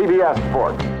with CBS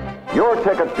Sports. Your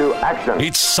ticket to action.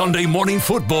 It's Sunday Morning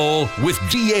Football with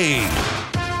DA.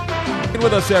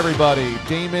 With us, everybody.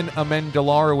 Damon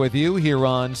Amendolara with you here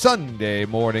on Sunday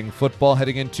Morning Football,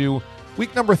 heading into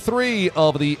week number 3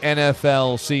 of the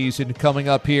NFL season. Coming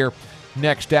up here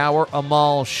next hour,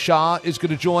 Amal Shah is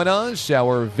going to join us,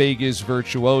 our Vegas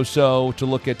virtuoso, to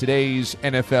look at today's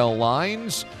NFL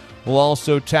lines. We'll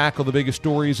also tackle the biggest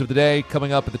stories of the day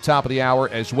coming up at the top of the hour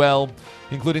as well,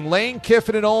 including Lane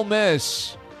Kiffin and Ole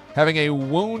Miss having a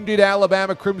wounded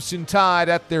Alabama Crimson Tide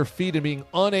at their feet and being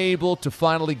unable to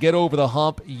finally get over the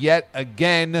hump yet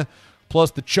again.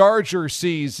 Plus, the Charger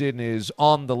season is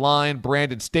on the line.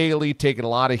 Brandon Staley taking a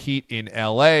lot of heat in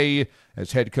L.A.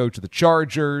 as head coach of the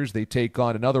Chargers. They take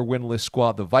on another winless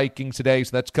squad, the Vikings, today.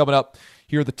 So that's coming up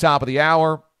here at the top of the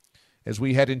hour as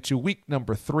we head into week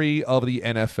number 3 of the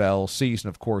NFL season.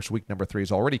 Of course, week number 3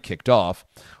 is already kicked off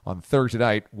on Thursday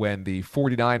night when the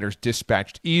 49ers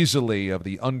dispatched easily of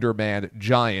the undermanned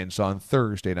Giants on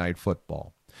Thursday Night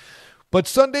Football. But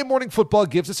Sunday Morning Football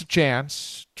gives us a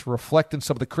chance to reflect on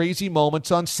some of the crazy moments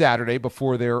on Saturday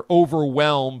before they're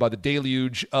overwhelmed by the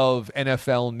deluge of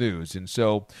NFL news. And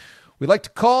so we like to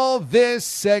call this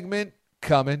segment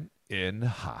Coming in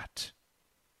Hot.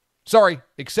 Sorry,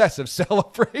 Excessive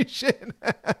Celebration.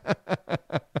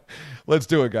 Let's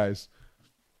do it, guys.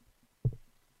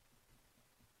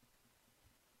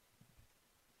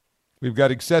 We've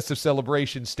got Excessive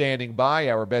Celebration standing by,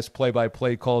 our best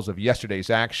play-by-play calls of yesterday's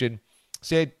action.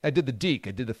 Say, I did the deke.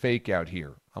 I did the fake out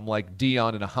here. I'm like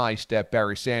Dion in a high step,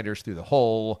 Barry Sanders through the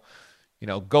hole. You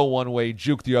know, go one way,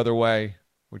 juke the other way,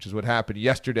 which is what happened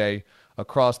yesterday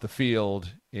across the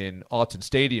field in Autzen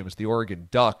Stadium as the Oregon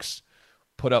Ducks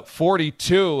put up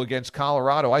 42 against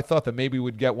Colorado. I thought that maybe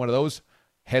we'd get one of those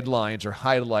headlines or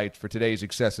highlights for today's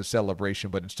Excessive Celebration,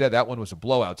 but instead that one was a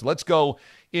blowout. So let's go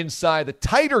inside the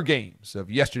tighter games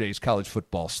of yesterday's college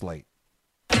football slate.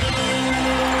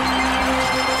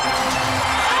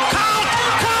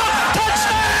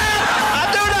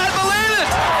 I do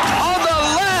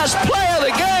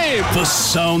The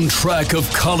soundtrack of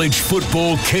college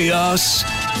football chaos.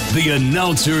 The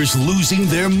announcers losing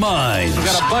their minds. We've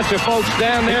got a bunch of folks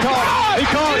down there. He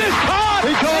caught it! He caught it!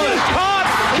 He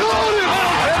caught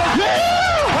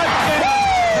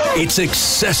it! It's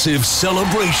excessive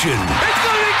celebration. It's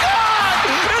going to be gone!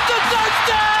 It's a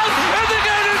touchdown! And the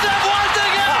Gators have won the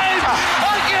game!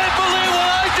 I can't believe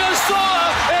what I just saw!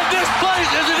 And this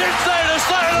place is an insane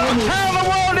asylum! How in the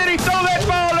world did he throw that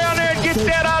ball down there and get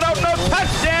that? I don't know.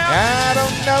 Touchdown! I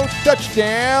don't know.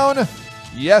 Touchdown!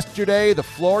 Yesterday, the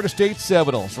Florida State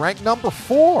Seminoles, ranked number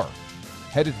 4,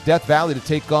 headed to Death Valley to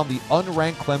take on the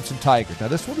unranked Clemson Tigers. Now,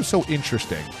 this one is so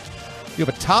interesting. You have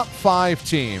a top 5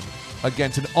 team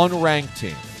against an unranked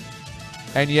team,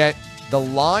 and yet the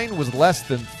line was less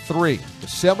than 3. The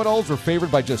Seminoles were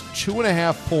favored by just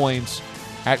 2.5 points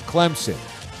at Clemson.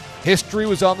 History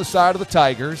was on the side of the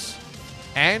Tigers,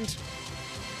 and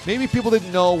maybe people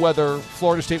didn't know whether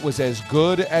Florida State was as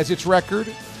good as its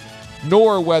record,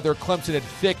 nor whether Clemson had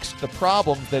fixed the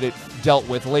problems that it dealt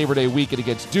with Labor Day weekend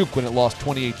against Duke when it lost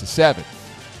 28-7.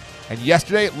 And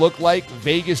yesterday it looked like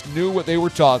Vegas knew what they were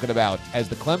talking about as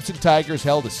the Clemson Tigers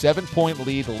held a 7-point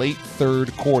lead late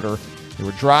third quarter. They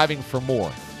were driving for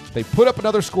more. They put up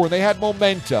another score, and they had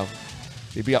momentum.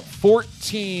 They'd be up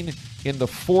 14 in the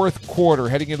fourth quarter,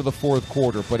 heading into the fourth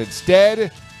quarter. But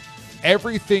instead,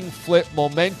 everything flipped.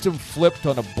 Momentum flipped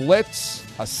on a blitz,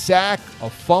 a sack, a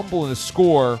fumble, and a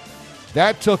score.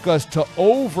 That took us to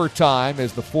overtime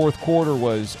as the fourth quarter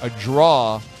was a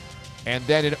draw. And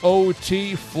then in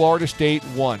OT, Florida State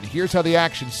won. Here's how the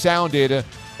action sounded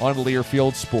on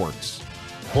Learfield Sports.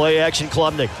 Play action,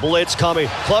 Klubnik. Blitz coming.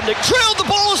 Klubnik trailed. The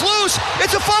ball is loose.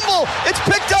 It's a fumble. It's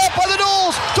picked up by the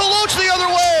Noles. Deloach the other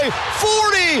way.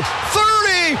 40,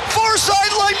 30, far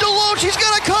sideline Deloach. He's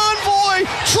got a convoy.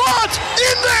 Trot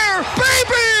in there,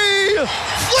 baby.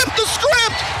 Flip the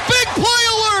script. Big play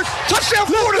alert. Touchdown,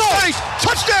 Florida State.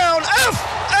 Touchdown,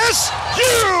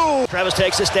 FSU. Travis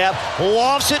takes a step,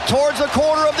 lofts it towards the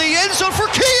corner of the end zone for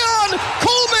Keon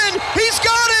Coleman. He's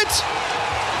got it.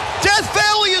 Death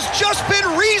Valley has just been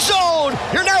rezoned.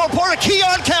 You're now a part of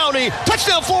Keon County.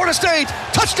 Touchdown, Florida State.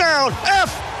 Touchdown,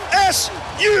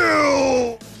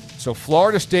 FSU. So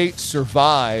Florida State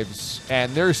survives,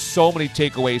 and there's so many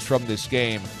takeaways from this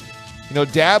game. You know,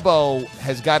 Dabo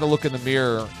has got to look in the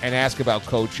mirror and ask about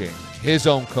coaching, his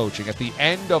own coaching. At the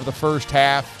end of the first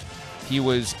half, he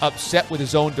was upset with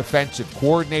his own defensive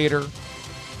coordinator.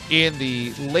 In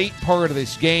the late part of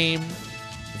this game,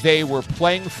 they were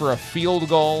playing for a field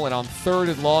goal, and on 3rd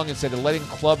and long, instead of letting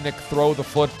Klubnik throw the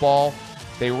football,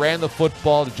 they ran the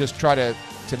football to just try to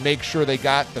make sure they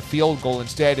got the field goal.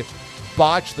 Instead,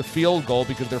 botched the field goal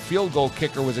because their field goal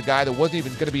kicker was a guy that wasn't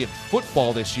even going to be in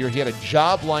football this year. He had a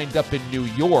job lined up in New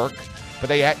York, but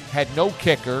they had no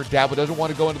kicker. Dabo doesn't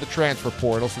want to go into the transfer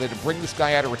portal, so they had to bring this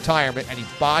guy out of retirement, and he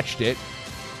botched it.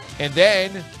 And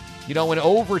then, you know, in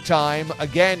overtime,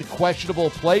 again, questionable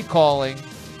play calling,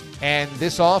 and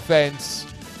this offense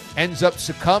ends up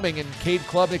succumbing, and Cade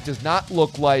Klubnik does not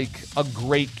look like a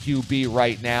great QB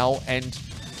right now. And,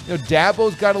 you know,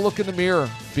 Dabo's got to look in the mirror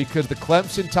because the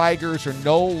Clemson Tigers are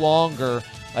no longer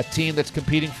a team that's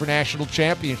competing for national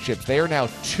championships. They are now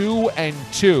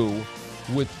 2-2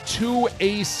 with 2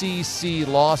 ACC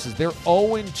losses. They're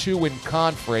 0-2 in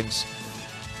conference,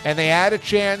 and they had a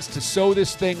chance to sew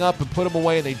this thing up and put them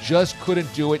away, and they just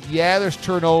couldn't do it. Yeah, there's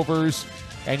turnovers,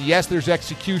 and yes, there's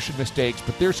execution mistakes,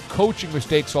 but there's coaching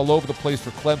mistakes all over the place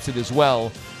for Clemson as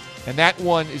well. And that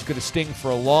one is going to sting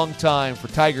for a long time for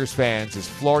Tigers fans as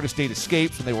Florida State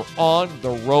escapes when they were on the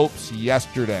ropes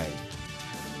yesterday.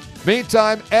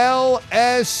 Meantime,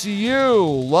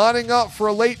 LSU lining up for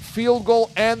a late field goal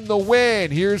and the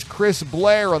win. Here's Chris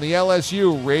Blair on the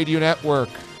LSU Radio Network.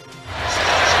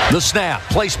 The snap,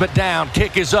 placement down,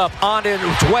 kick is up, on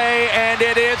its way, and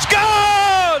it is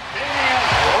good!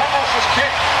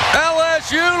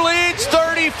 LSU leads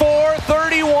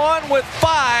 34-31 with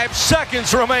 5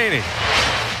 seconds remaining.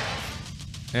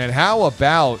 And how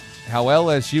about how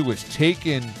LSU was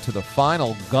taken to the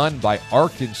final gun by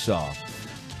Arkansas?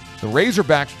 The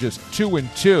Razorbacks are just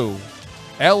 2-2.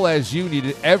 LSU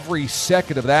needed every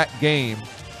second of that game.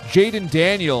 Jaden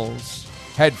Daniels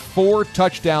had 4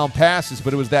 touchdown passes,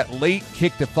 but it was that late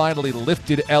kick that finally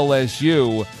lifted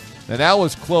LSU. And that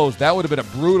was close. That would have been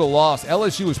a brutal loss.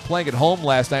 LSU was playing at home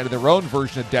last night in their own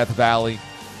version of Death Valley,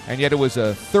 and yet it was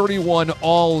a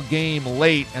 31-all game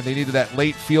late, and they needed that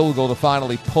late field goal to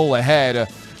finally pull ahead.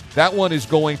 That one is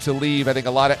going to leave, I think,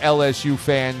 a lot of LSU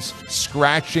fans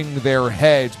scratching their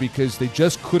heads because they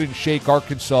just couldn't shake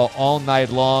Arkansas all night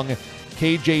long.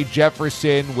 KJ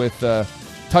Jefferson with a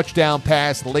touchdown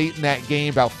pass late in that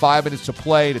game, about 5 minutes to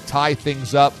play to tie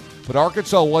things up. But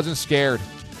Arkansas wasn't scared.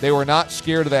 They were not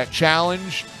scared of that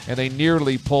challenge, and they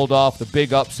nearly pulled off the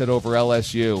big upset over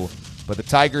LSU. But the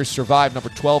Tigers survived, number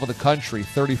 12 in the country,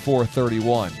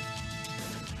 34-31.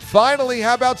 Finally,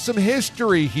 how about some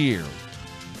history here?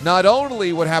 Not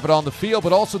only what happened on the field,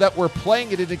 but also that we're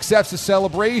playing it in excessive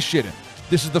celebration.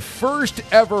 This is the first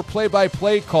ever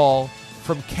play-by-play call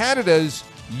from Canada's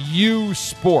U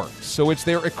Sports. So it's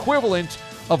their equivalent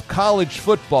of college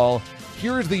football.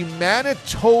 Here's the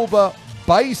Manitoba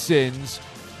Bisons.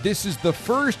 This is the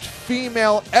first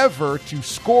female ever to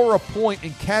score a point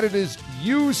in Canada's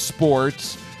U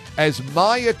Sports as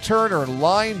Maya Turner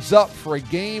lines up for a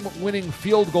game-winning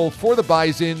field goal for the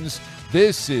Bisons.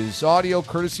 This is audio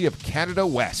courtesy of Canada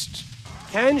West.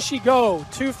 Can she go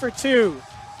 2 for 2?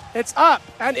 It's up,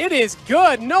 and it is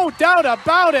good, no doubt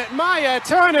about it. Maya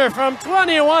Turner from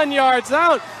 21 yards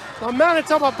out. The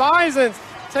Manitoba Bisons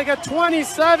take a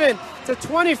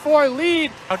 27-24 lead.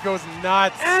 It goes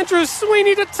nuts. Andrew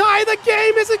Sweeney to tie the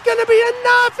game. Is it going to be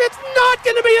enough? It's not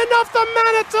going to be enough. The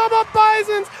Manitoba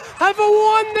Bisons have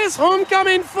won this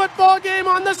homecoming football game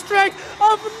on the strength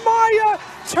of Maya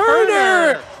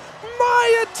Turner.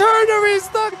 Maya Turner is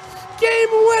the game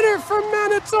winner for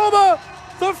Manitoba.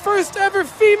 The first ever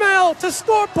female to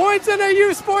score points in a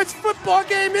U Sports football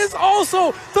game is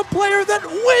also the player that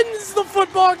wins the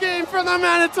football game for the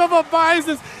Manitoba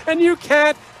Bisons. And you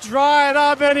can't draw it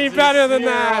up any better than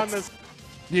that.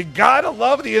 You gotta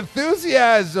love the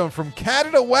enthusiasm from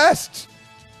Canada West.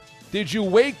 Did you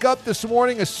wake up this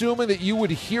morning assuming that you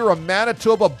would hear a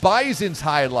Manitoba Bisons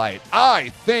highlight? I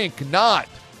think not.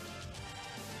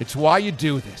 It's why you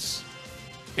do this.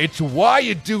 It's why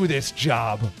you do this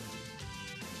job.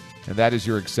 And that is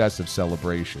your excessive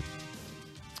celebration.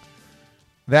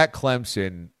 That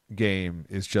Clemson game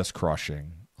is just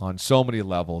crushing. On so many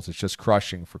levels, it's just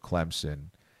crushing for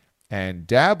Clemson. And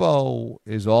Dabo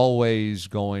is always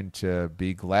going to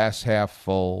be glass half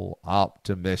full,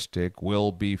 optimistic,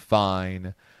 will be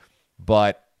fine.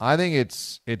 But I think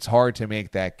it's hard to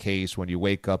make that case when you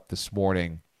wake up this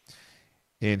morning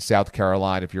in South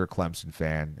Carolina if you're a Clemson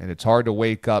fan. And it's hard to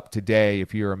wake up today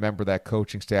if you're a member of that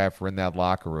coaching staff or in that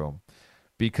locker room.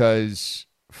 Because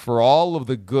for all of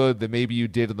the good that maybe you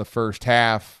did in the first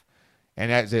half,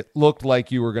 and as it looked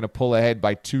like you were going to pull ahead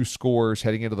by 2 scores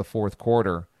heading into the fourth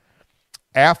quarter,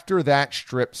 after that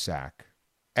strip sack,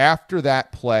 after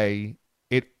that play,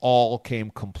 it all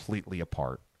came completely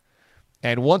apart.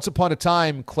 And once upon a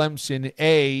time, Clemson,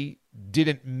 A,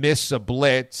 didn't miss a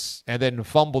blitz and then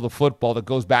fumble the football that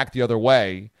goes back the other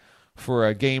way for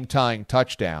a game-tying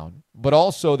touchdown. But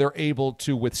also they're able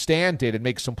to withstand it and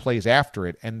make some plays after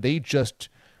it. And they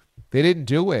didn't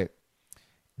do it.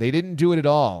 They didn't do it at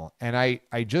all. And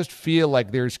I just feel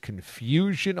like there's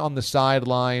confusion on the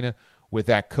sideline with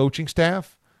that coaching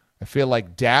staff. I feel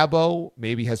like Dabo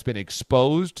maybe has been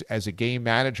exposed as a game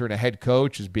manager and a head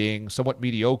coach as being somewhat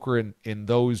mediocre in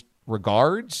those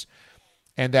regards.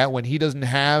 And that when he doesn't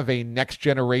have a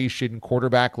next-generation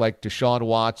quarterback like Deshaun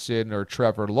Watson or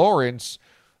Trevor Lawrence,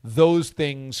 those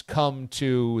things come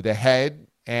to the head,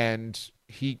 and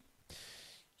we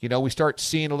start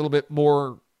seeing a little bit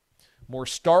more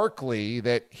starkly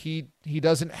that he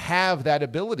doesn't have that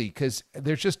ability, because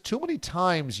there's just too many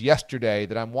times yesterday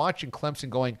that I'm watching Clemson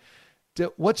going,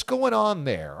 what's going on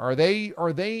there? Are they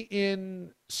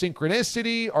in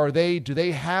synchronicity? Do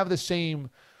they have the same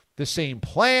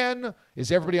plan? Is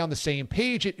everybody on the same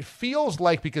page? It feels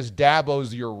like because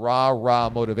Dabo's your rah-rah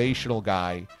motivational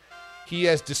guy, he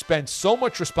has dispensed so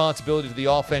much responsibility to the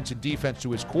offense and defense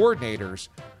to his coordinators.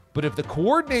 But if the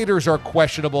coordinators are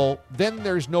questionable, then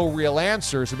there's no real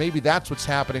answers, and maybe that's what's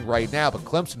happening right now. But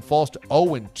Clemson falls to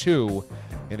 0-2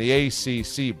 in the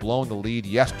ACC, blowing the lead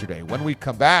yesterday. When we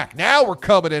come back, now we're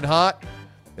coming in hot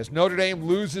as Notre Dame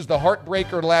loses the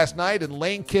heartbreaker last night, and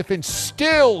Lane Kiffin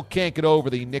still can't get over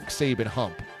the Nick Saban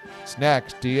hump. It's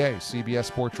next, DA, CBS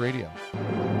Sports Radio.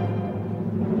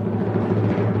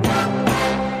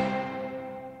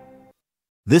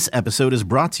 This episode is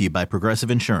brought to you by Progressive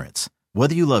Insurance.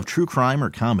 Whether you love true crime or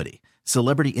comedy,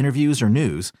 celebrity interviews or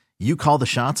news, you call the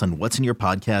shots on what's in your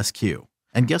podcast queue.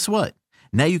 And guess what?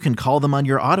 Now you can call them on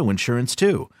your auto insurance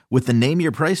too with the Name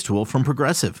Your Price tool from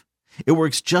Progressive. It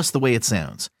works just the way it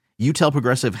sounds. You tell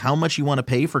Progressive how much you want to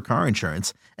pay for car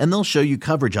insurance, and they'll show you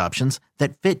coverage options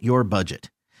that fit your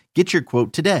budget. Get your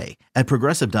quote today at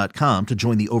Progressive.com to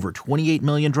join the over 28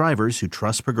 million drivers who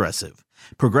trust Progressive.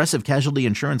 Progressive Casualty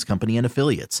Insurance Company and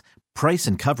Affiliates. Price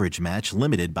and coverage match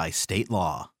limited by state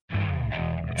law.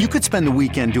 You could spend the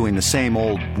weekend doing the same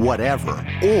old whatever,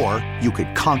 or you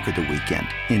could conquer the weekend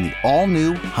in the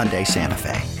all-new Hyundai Santa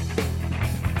Fe.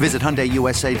 Visit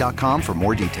HyundaiUSA.com for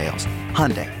more details.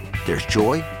 Hyundai, There's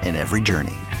joy in every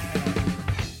journey.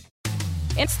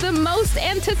 It's the most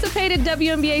anticipated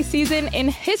WNBA season in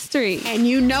history. And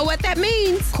you know what that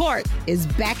means. Court is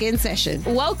back in session.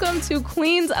 Welcome to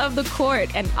Queens of the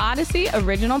Court, an Odyssey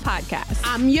original podcast.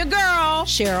 I'm your girl,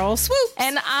 Cheryl Swoops.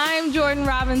 And I'm Jordan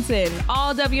Robinson.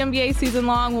 All WNBA season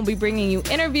long, we'll be bringing you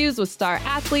interviews with star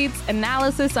athletes,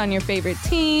 analysis on your favorite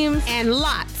teams, and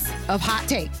lots of hot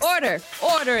takes.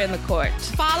 Order in the court.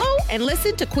 Follow and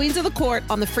listen to Queens of the Court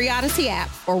on the free Odyssey app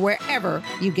or wherever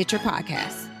you get your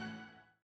podcasts.